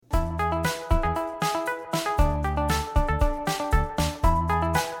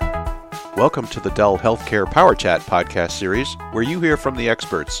Welcome to the Dell Healthcare Power Chat podcast series, where you hear from the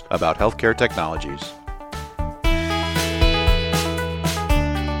experts about healthcare technologies.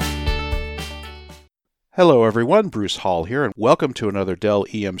 Hello everyone, Bruce Hall here, and welcome to another Dell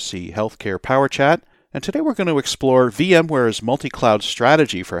EMC Healthcare Power Chat. And today we're going to explore VMware's multi-cloud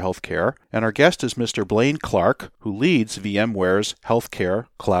strategy for healthcare, and our guest is Mr. Blaine Clark, who leads VMware's healthcare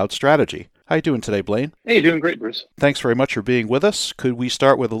cloud strategy. How are you doing today, Blaine? Hey, doing great, Bruce. Thanks very much for being with us. Could we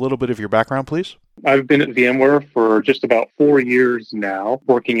start with a little bit of your background, please? I've been at VMware for just about 4 years now,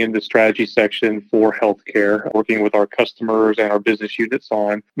 working in the strategy section for healthcare, working with our customers and our business units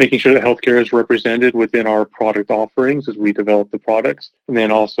on making sure that healthcare is represented within our product offerings as we develop the products, and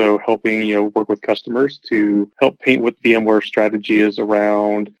then also helping work with customers to help paint what VMware strategy is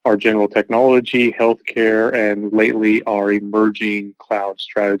around our general technology, healthcare, and lately our emerging cloud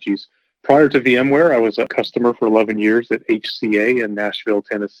strategies. Prior to VMware, I was a customer for 11 years at HCA in Nashville,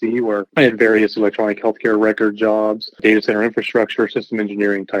 Tennessee, where I had various electronic healthcare record jobs, data center infrastructure, system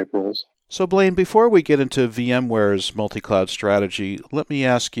engineering type roles. So Blaine, before we get into VMware's multi-cloud strategy, let me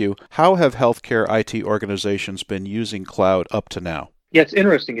ask you, how have healthcare IT organizations been using cloud up to now? Yeah, it's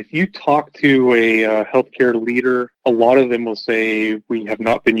interesting. If you talk to a healthcare leader, a lot of them will say we have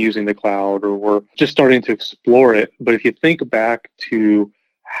not been using the cloud or we're just starting to explore it. But if you think back to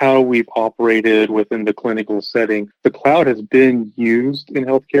how we've operated within the clinical setting, the cloud has been used in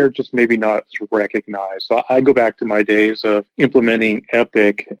healthcare, just maybe not recognized. So I go back to my days of implementing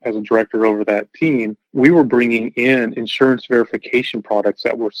Epic as a director over that team. We were bringing in insurance verification products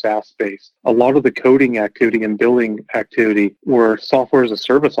that were SaaS-based. A lot of the coding activity and billing activity were software as a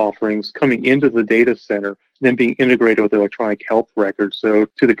service offerings coming into the data center, then being integrated with electronic health records. So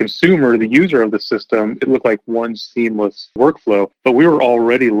to the consumer, the user of the system, it looked like one seamless workflow, but we were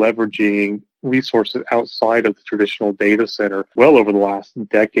already leveraging resources outside of the traditional data center well over the last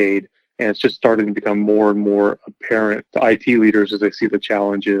decade. And it's just starting to become more and more apparent to IT leaders as they see the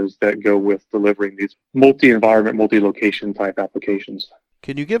challenges that go with delivering these multi-environment, multi-location type applications.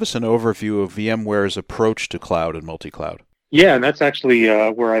 Can you give us an overview of VMware's approach to cloud and multi-cloud? Yeah, and that's actually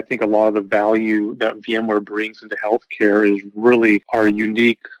where I think a lot of the value that VMware brings into healthcare is really our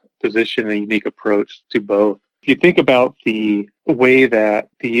unique position and unique approach to both. If you think about the way that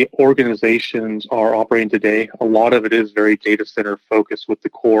the organizations are operating today, a lot of it is very data center focused with the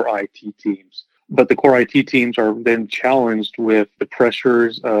core IT teams. But the core IT teams are then challenged with the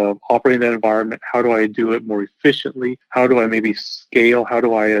pressures of operating that environment. How do I do it more efficiently? How do I maybe scale? How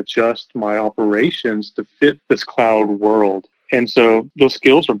do I adjust my operations to fit this cloud world? And so those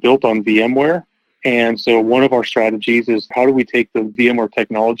skills are built on VMware. And so one of our strategies is how do we take the VMware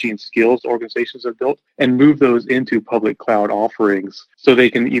technology and skills organizations have built and move those into public cloud offerings so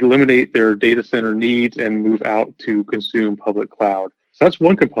they can eliminate their data center needs and move out to consume public cloud. So that's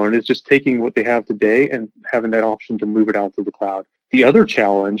one component, is just taking what they have today and having that option to move it out to the cloud. The other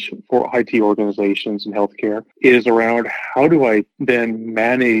challenge for IT organizations in healthcare is around how do I then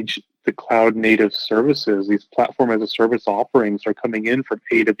manage the cloud native services. These platform as a service offerings are coming in from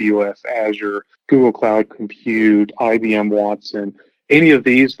AWS, Azure, Google Cloud Compute, IBM Watson, any of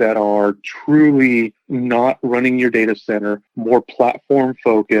these that are truly not running your data center, more platform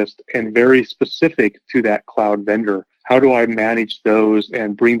focused and very specific to that cloud vendor. How do I manage those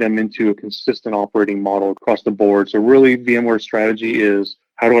and bring them into a consistent operating model across the board? So really VMware strategy is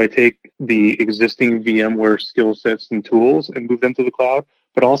how do I take the existing VMware skill sets and tools and move them to the cloud,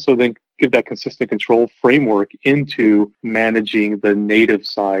 but also then give that consistent control framework into managing the native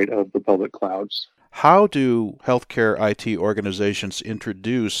side of the public clouds. How do healthcare IT organizations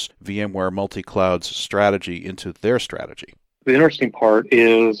introduce VMware multi-cloud's strategy into their strategy? The interesting part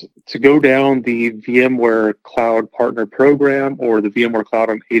is to go down the VMware Cloud Partner Program or the VMware Cloud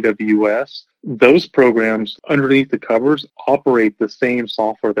on AWS. Those programs underneath the covers operate the same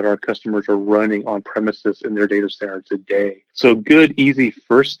software that our customers are running on premises in their data center today. So a good, easy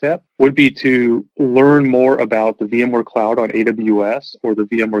first step would be to learn more about the VMware Cloud on AWS or the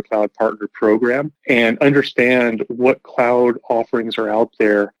VMware Cloud Partner Program and understand what cloud offerings are out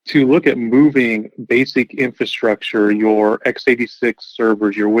there to look at moving basic infrastructure, your x86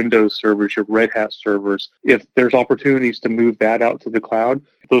 servers, your Windows servers, your Red Hat servers. If there's opportunities to move that out to the cloud,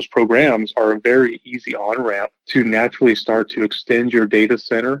 those programs are a very easy on-ramp to naturally start to extend your data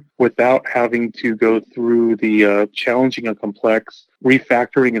center without having to go through the challenging and complex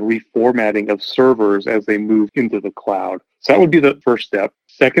refactoring and reformatting of servers as they move into the cloud. So that would be the first step.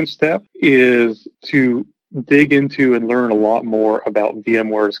 Second step is to dig into and learn a lot more about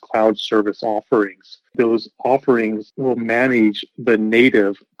VMware's cloud service offerings. Those offerings will manage the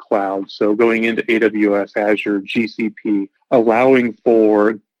native cloud. So going into AWS, Azure, GCP, allowing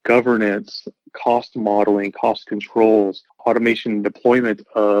for governance, cost modeling, cost controls, automation and deployment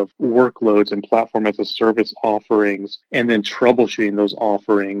of workloads and platform as a service offerings, and then troubleshooting those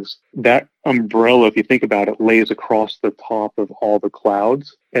offerings. That umbrella, if you think about it, lays across the top of all the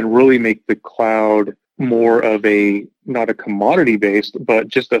clouds and really make the cloud more of a, not a commodity based, but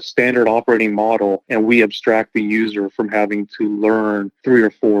just a standard operating model. And we abstract the user from having to learn 3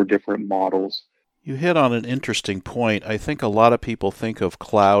 or 4 different models. You hit on an interesting point. I think a lot of people think of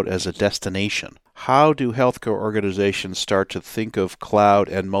cloud as a destination. How do healthcare organizations start to think of cloud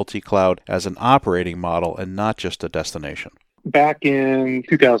and multi-cloud as an operating model and not just a destination? Back in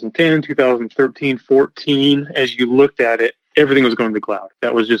 2010, 2013, 14, as you looked at it, everything was going to the cloud.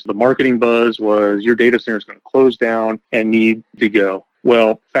 That was just the marketing buzz was your data center is going to close down and need to go.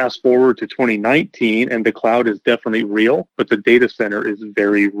 Well, fast forward to 2019, and the cloud is definitely real, but the data center is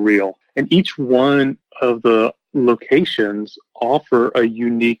very real. And each one of the locations offer a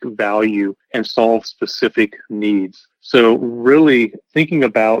unique value and solve specific needs. So really thinking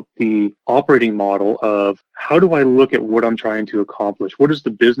about the operating model of how do I look at what I'm trying to accomplish? What is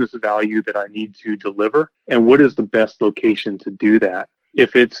the business value that I need to deliver? And what is the best location to do that?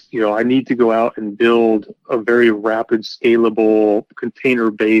 If it's, I need to go out and build a very rapid, scalable,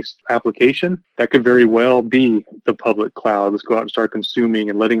 container-based application, that could very well be the public cloud. Let's go out and start consuming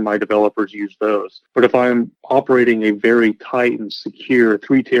and letting my developers use those. But if I'm operating a very tight and secure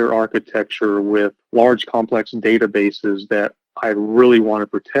 3-tier architecture with large, complex databases that I really want to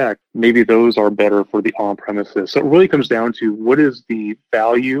protect, maybe those are better for the on-premises. So it really comes down to what is the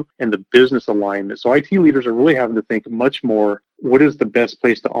value and the business alignment. So IT leaders are really having to think much more, what is the best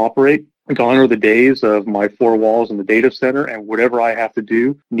place to operate? Gone are the days of my 4 walls in the data center, and whatever I have to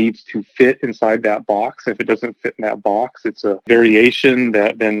do needs to fit inside that box. If it doesn't fit in that box, it's a variation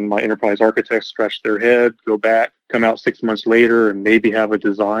that then my enterprise architects scratch their head, go back, come out 6 months later, and maybe have a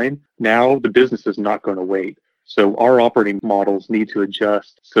design. Now the business is not going to wait. So our operating models need to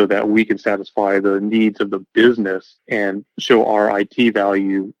adjust so that we can satisfy the needs of the business and show our IT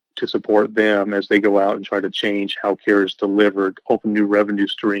value to support them as they go out and try to change how care is delivered, open new revenue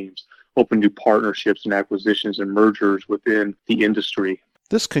streams, open new partnerships and acquisitions and mergers within the industry.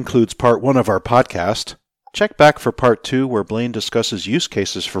 This concludes part 1 of our podcast. Check back for part 2, where Blaine discusses use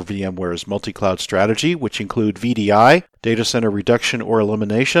cases for VMware's multi-cloud strategy, which include VDI, data center reduction or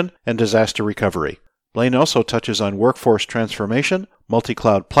elimination, and disaster recovery. Blaine also touches on workforce transformation,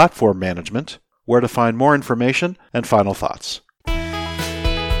 multi-cloud platform management, where to find more information, and final thoughts.